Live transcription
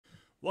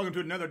Welcome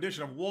to another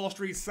edition of Wall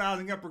Street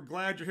Sizing Up. We're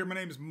glad you're here. My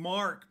name is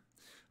Mark.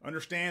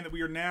 Understand that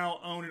we are now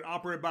owned and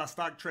operated by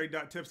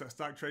StockTrade.tips. That's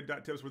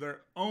StockTrade.tips, where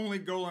their only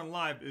goal in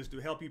life is to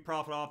help you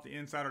profit off the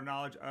insider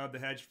knowledge of the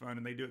hedge fund,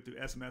 and they do it through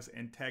SMS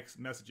and text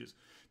messages.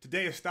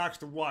 Today is stocks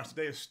to watch.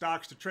 Today is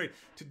stocks to trade.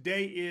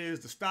 Today is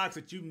the stocks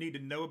that you need to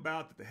know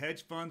about that the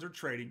hedge funds are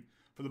trading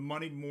for the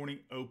Monday morning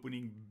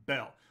opening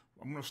bell.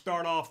 I'm going to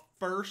start off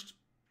first.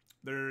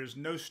 There is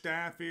no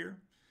staff here.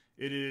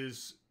 It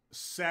is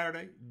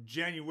Saturday,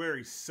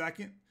 January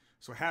 2nd.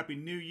 So happy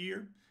New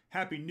Year.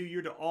 Happy New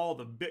Year to all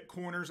the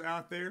Bitcoiners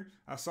out there.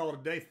 I saw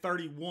today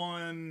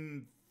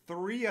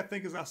 31.3, I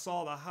think, as I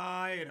saw the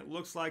high. And it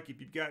looks like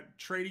if you've got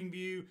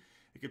TradingView,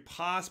 it could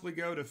possibly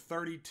go to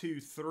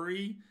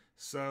 32.3.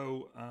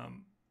 So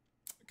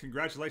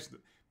congratulations.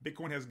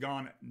 Bitcoin has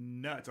gone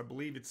nuts. I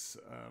believe it's,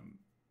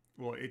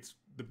 it's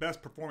the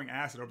best performing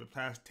asset over the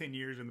past 10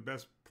 years and the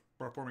best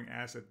performing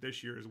asset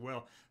this year as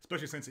well,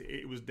 especially since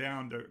it was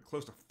down to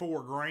close to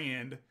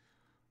 $4,000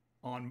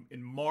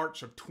 in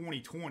March of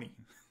 2020.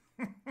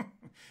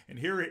 and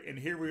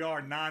here we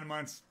are 9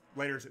 months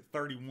later, it's at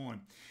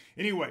 31.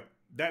 Anyway,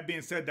 that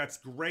being said, that's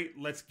great.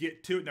 Let's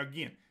get to it. Now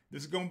again,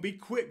 this is going to be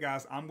quick,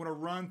 guys. I'm going to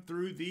run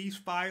through these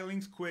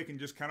filings quick and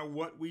just kind of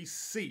what we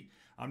see.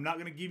 I'm not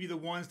going to give you the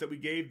ones that we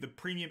gave the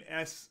premium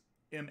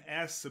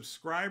SMS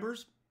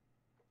subscribers,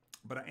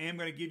 but I am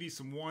going to give you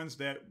some ones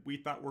that we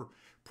thought were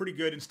pretty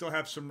good and still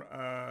have some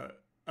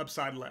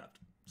upside left.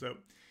 So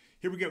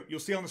here we go.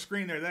 You'll see on the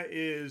screen there, that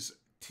is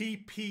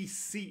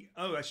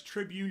TPCO. That's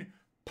Tribune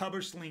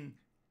Publishing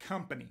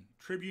Company.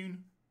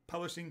 Tribune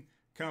Publishing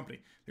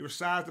Company. They were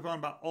sized upon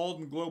by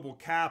Alden Global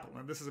Capital.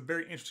 Now, this is a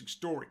very interesting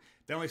story.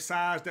 They only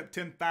sized up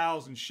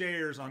 10,000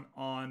 shares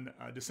on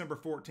December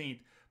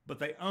 14th, but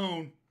they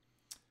own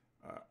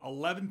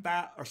 11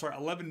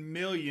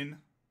 million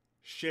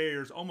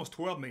shares, almost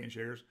 12 million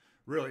shares,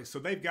 really. So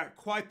they've got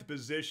quite the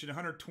position,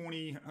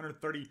 120,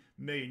 130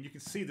 million. You can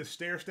see the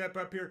stair step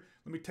up here.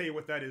 Let me tell you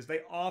what that is. They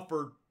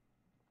offered,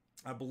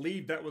 I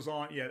believe that was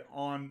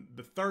on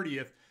the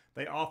 30th,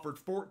 they offered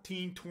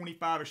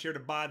 $14.25 a share to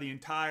buy the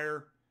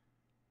entire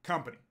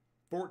company.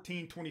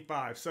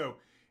 $14.25. So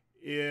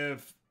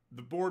if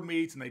the board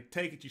meets and they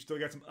take it, you still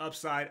got some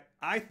upside.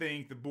 I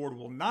think the board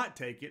will not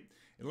take it.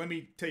 And let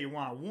me tell you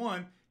why.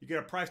 One, you get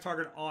a price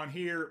target on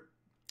here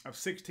of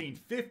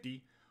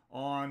 $16.50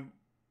 on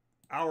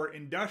our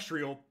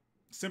industrial,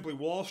 Simply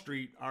Wall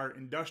Street, our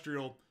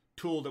industrial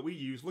tool that we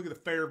use. Look at the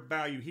fair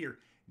value here,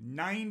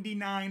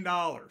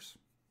 $99.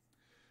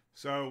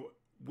 So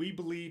we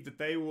believe that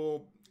they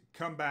will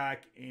come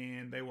back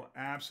and they will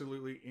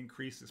absolutely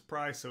increase this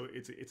price. So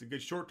it's a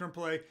good short-term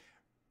play,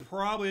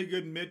 probably a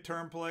good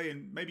mid-term play,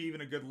 and maybe even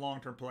a good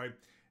long-term play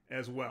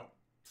as well.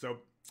 So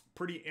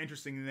pretty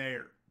interesting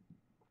there.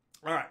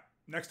 All right,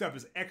 next up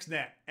is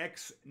XNet.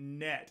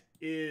 XNet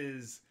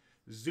is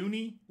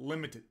Zuni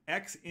Limited.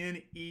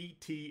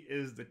 XNET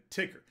is the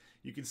ticker.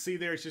 You can see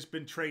there it's just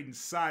been trading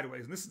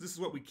sideways. And this is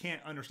what we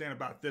can't understand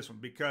about this one,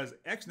 because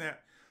XNet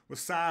was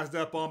sized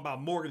up on by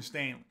Morgan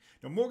Stanley.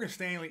 Now, Morgan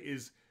Stanley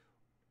is,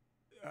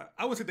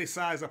 I would say they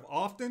size up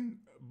often,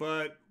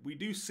 but we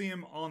do see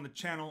them on the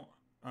channel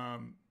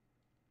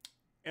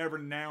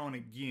every now and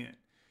again.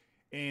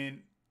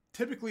 And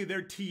typically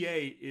their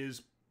TA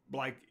is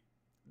like,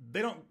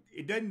 they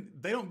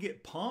don't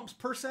get pumps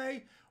per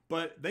se,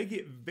 but they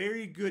get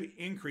very good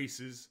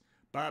increases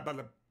by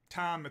the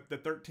time that the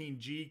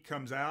 13G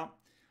comes out.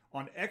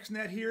 On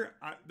XNet here,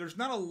 there's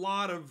not a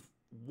lot of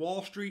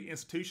Wall Street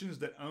institutions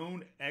that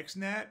own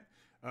XNet.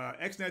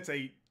 XNet's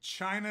a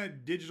China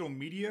digital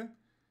media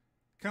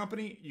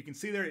company. You can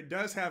see there it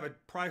does have a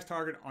price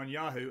target on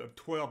Yahoo of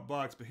 12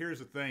 bucks, but here's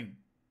the thing.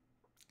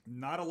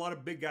 Not a lot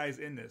of big guys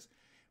in this.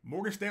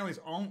 Morgan Stanley's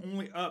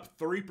only up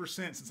 3%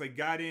 since they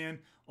got in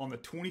on the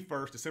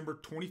 21st, December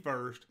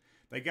 21st.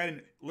 They got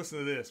in, listen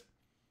to this,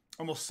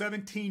 almost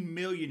 17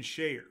 million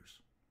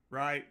shares,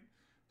 right?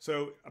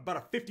 So about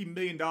a $50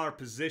 million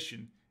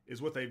position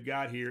is what they've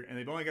got here, and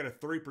they've only got a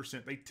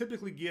 3%. They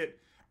typically get,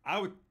 I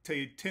would tell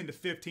you, 10 to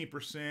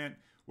 15%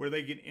 where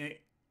they get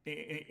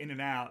in and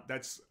out.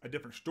 That's a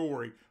different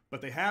story,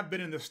 but they have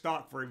been in the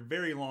stock for a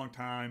very long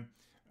time.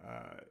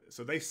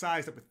 So they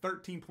sized up at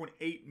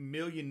 13.8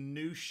 million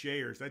new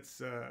shares.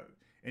 That's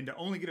and to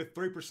only get a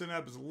 3%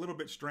 up is a little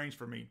bit strange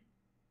for me,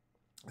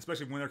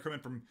 especially when they're coming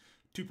from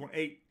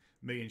 2.8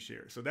 million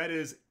shares. So that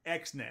is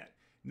XNet.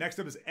 Next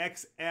up is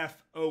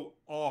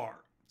XFOR.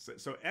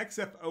 So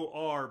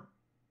XFOR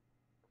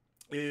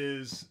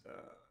is,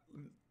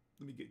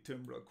 let me get to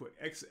them real quick.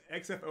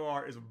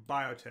 XFOR is a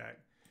biotech.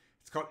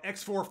 It's called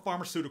X4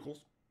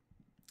 Pharmaceuticals.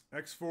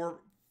 X4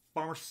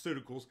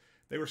 Pharmaceuticals.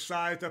 They were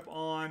sized up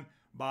on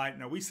by,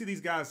 now we see these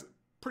guys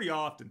pretty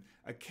often,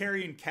 a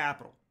Carrion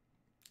Capital.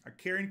 A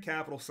Carrion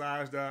Capital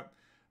sized up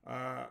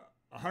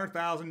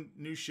 100,000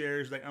 new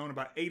shares. They own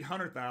about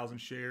 800,000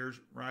 shares,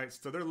 right?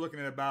 So they're looking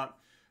at about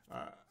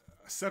a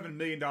 $7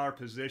 million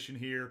position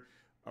here.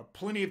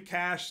 Plenty of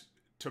cash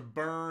to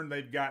burn.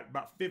 They've got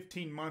about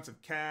 15 months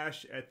of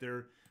cash at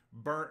the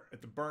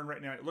burn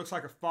right now. It looks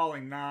like a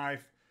falling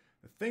knife.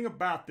 The thing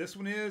about this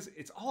one is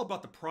it's all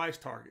about the price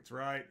targets,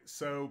 right?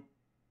 So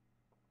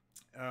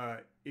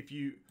if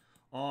you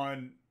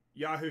on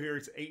Yahoo here,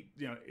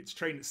 it's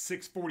trading at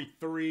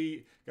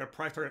 643, got a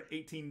price target at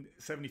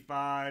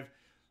 1875.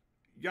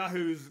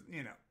 Yahoo's,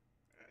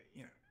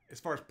 as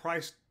far as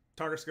price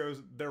targets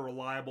goes, they're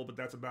reliable, but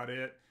that's about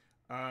it.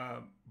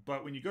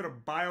 But when you go to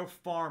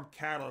Biofarm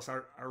Catalyst,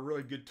 our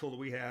really good tool that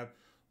we have,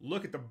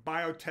 look at the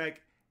Biotech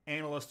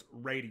analyst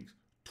ratings,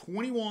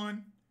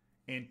 21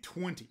 and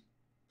 20.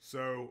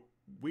 So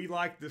we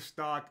like this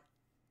stock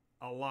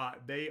a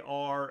lot. They're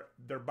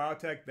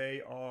biotech.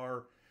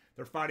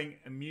 They're fighting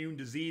immune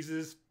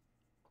diseases,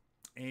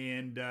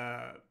 and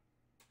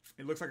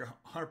it looks like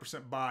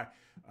 100% buy.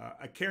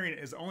 Acarian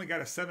has only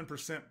got a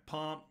 7%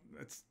 pump.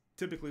 That's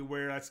typically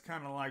where that's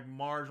kind of like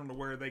marginal to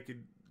where they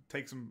could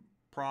take some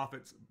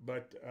profits,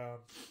 but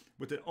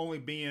with it only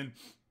being,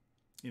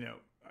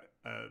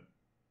 a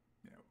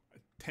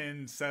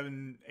 10,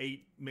 7,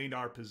 $8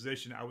 million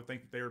position, I would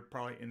think that they're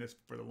probably in this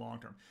for the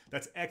long term.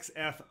 That's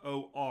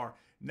XFOR.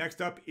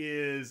 Next up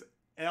is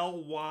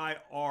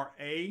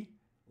LYRA,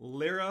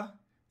 Lyra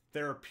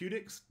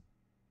Therapeutics.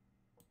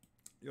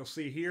 You'll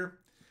see here,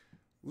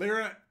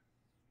 Lyra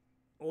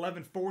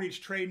 1140 is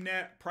trading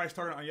at. Price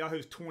target on Yahoo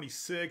is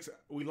 26.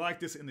 We like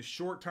this in the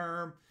short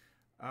term.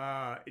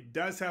 It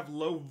does have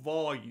low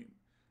volume.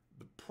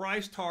 The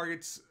price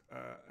targets,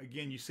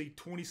 again, you see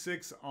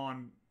 26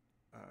 on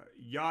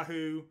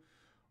Yahoo.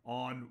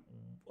 On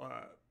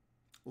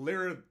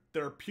Lyra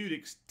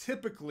Therapeutics,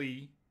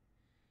 typically,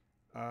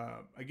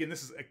 again,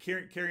 this is a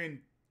carrying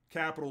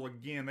capital.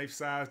 Again, they've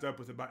sized up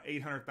with about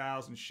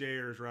 800,000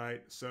 shares,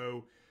 right?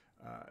 So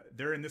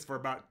they're in this for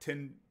about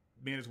 10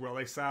 minutes. Well,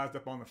 they sized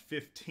up on the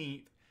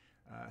 15th.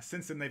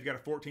 Since then, they've got a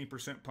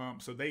 14%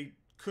 pump, so they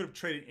could have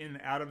traded in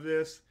and out of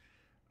this.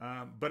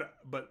 But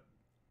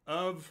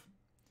if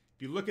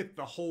you look at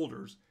the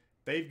holders,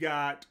 they've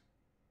got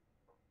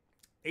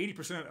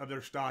 80% of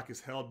their stock is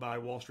held by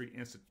Wall Street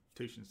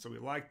institutions. So we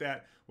like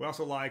that. We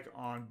also like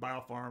on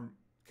Biofarm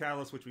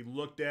Catalyst, which we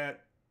looked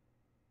at.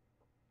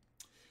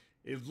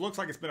 It looks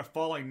like it's been a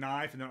falling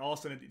knife, and then all of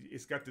a sudden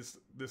it's got this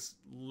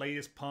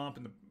latest pump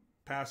in the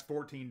past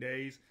 14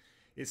 days.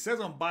 It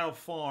says on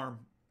Biofarm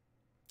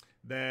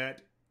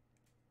that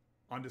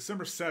on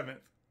December 7th,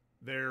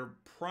 their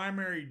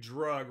primary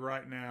drug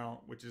right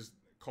now, which is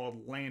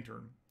called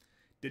Lantern,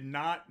 did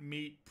not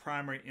meet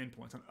primary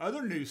endpoints. On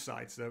other news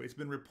sites, though, it's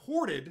been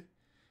reported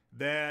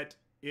that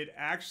it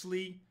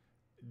actually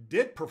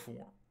did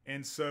perform.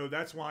 And so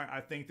that's why I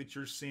think that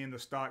you're seeing the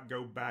stock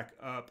go back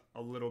up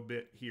a little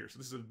bit here. So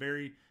this is a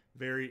very,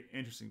 very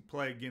interesting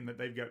play. Again, that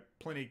they've got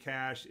plenty of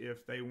cash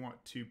if they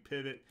want to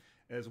pivot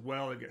as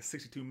well. They've got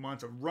 62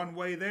 months of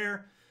runway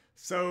there.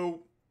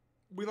 So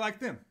we like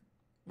them.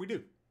 We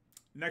do.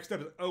 Next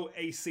up is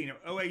OAC. Now,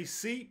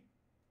 OAC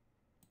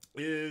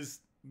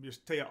is,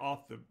 just tell you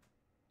off the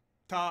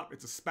top,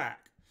 it's a SPAC.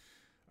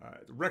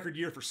 Record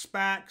year for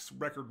SPACs,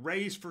 record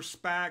raise for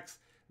SPACs.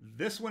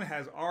 This one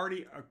has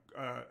already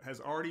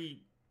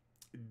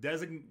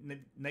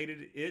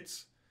designated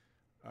its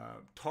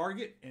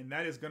target, and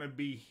that is going to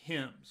be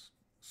HIMSS.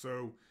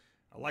 So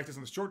I like this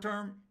in the short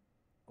term,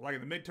 I like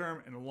it in the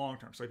midterm, and the long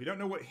term. So if you don't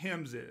know what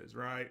HIMSS is,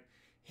 right?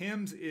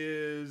 HIMSS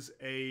is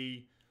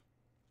a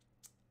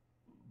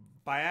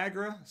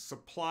Viagra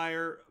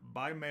supplier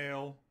by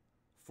mail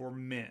for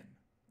men.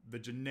 The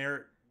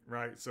generic,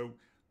 right? So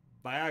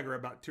Viagra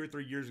about 2 or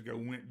 3 years ago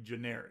went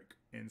generic.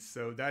 And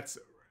so that's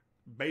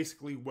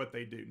basically what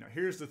they do. Now,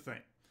 here's the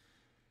thing.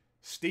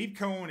 Steve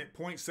Cohen at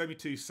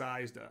 0.72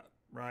 sized up,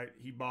 right?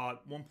 He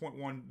bought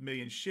 1.1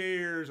 million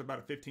shares, about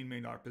a $15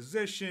 million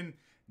position.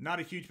 Not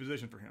a huge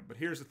position for him. But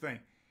here's the thing.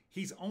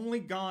 He's only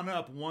gone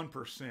up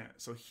 1%.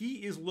 So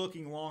he is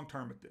looking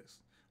long-term at this.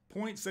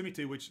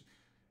 0.72, which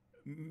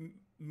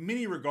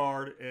many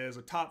regard as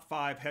a top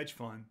 5 hedge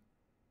fund,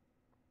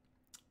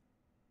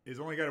 is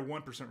only got a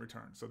 1%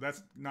 return. So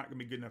that's not going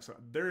to be good enough. So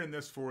they're in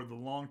this for the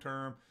long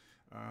term.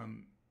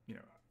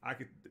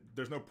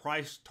 There's no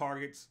price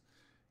targets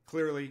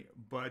clearly,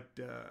 but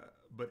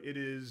it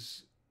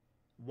is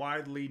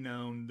widely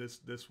known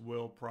this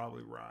will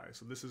probably rise.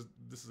 So this is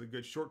a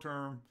good short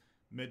term,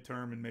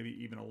 midterm, and maybe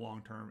even a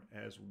long term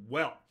as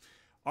well.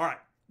 All right.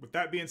 With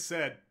that being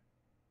said,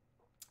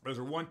 those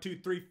are 1, 2,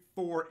 3,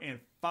 4, and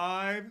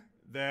 5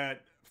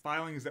 that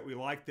filings that we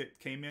like that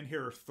came in.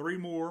 Here are 3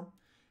 more.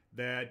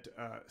 That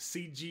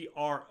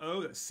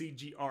CGRO,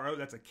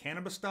 that's a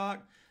cannabis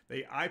stock.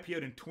 They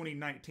IPO'd in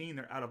 2019.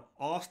 They're out of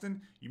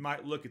Austin. You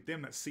might look at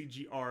them. That's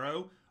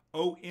CGRO.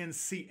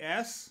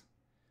 ONCS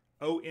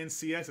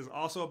is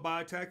also a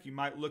biotech. You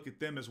might look at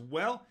them as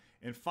well.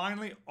 And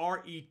finally,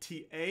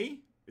 RETA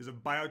is a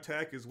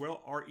biotech as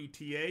well.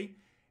 RETA.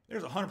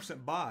 There's a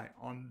 100% buy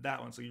on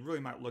that one. So you really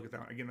might look at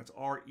that one. Again, that's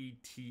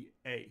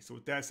RETA. So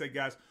with that said,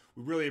 guys,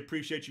 we really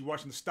appreciate you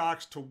watching the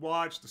stocks to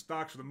watch. The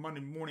stocks for the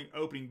Monday morning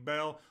opening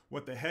bell,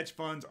 what the hedge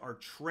funds are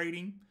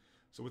trading.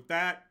 So with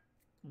that,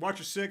 watch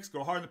your 6.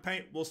 Go hard in the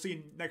paint. We'll see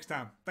you next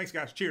time. Thanks,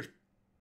 guys. Cheers.